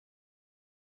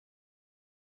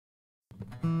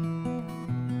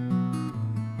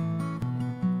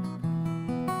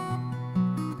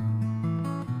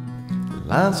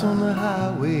Lines on the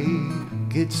highway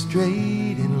get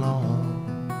straight and long.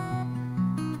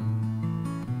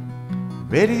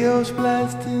 Radio's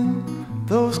blasting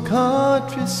those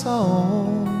country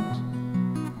songs.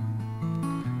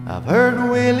 I've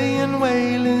heard Willie and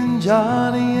Waylon,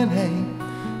 Johnny and Hank,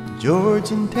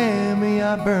 George and Tammy.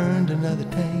 I burned another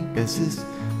tank as this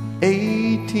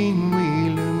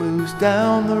 18-wheeler moves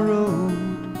down the road.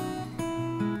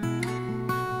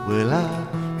 Well, I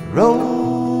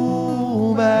roll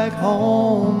back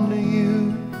home to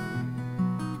you,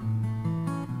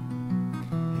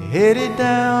 headed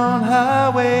down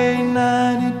Highway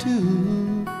 92.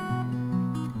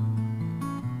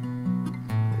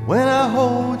 When I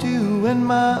hold you in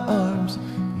my arms,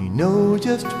 you know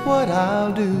just what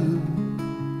I'll do.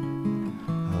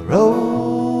 I'll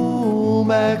roll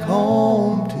back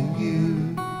home to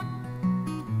you.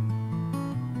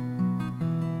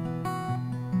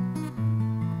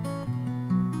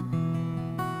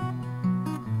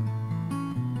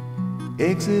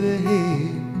 Exit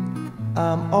ahead,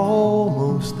 I'm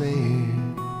almost there.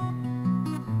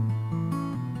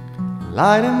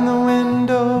 Light in the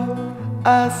window,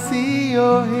 I see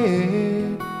your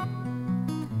head.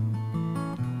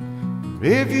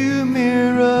 Rearview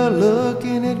mirror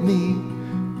looking at me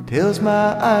tells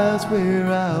my eyes where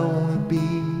I wanna be.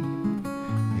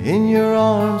 In your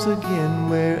arms again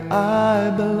where I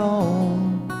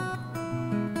belong.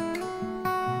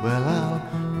 Well, I'll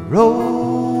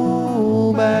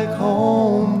roll back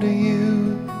home to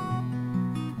you,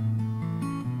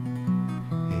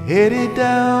 headed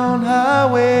down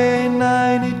Highway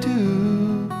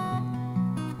 92.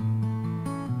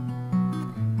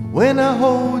 When I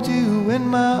hold you in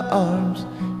my arms,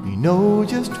 you know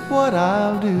just what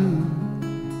I'll do.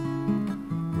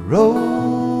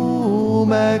 Roll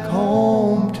back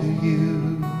home to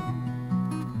you.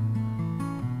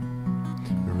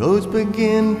 The roads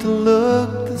begin to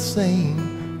look the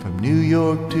same from New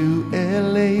York to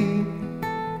LA.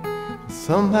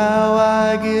 Somehow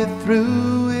I get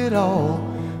through it all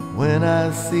when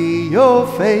I see your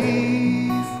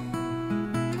face.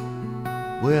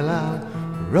 Well, I'll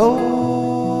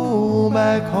roll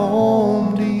back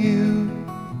home to you,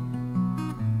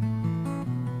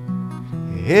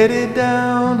 headed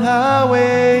down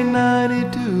Highway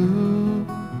 92.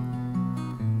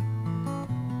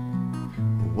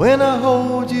 When I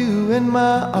hold you in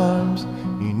my arms,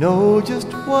 you know just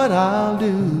what I'll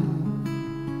do.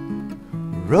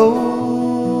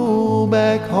 Roll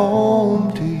back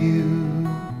home to you.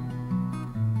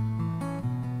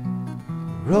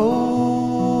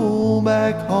 Roll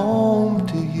back home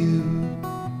to you.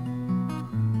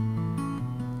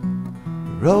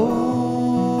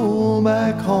 Roll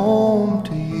back home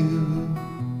to you.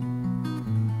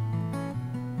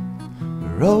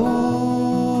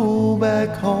 Roll back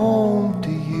home to you.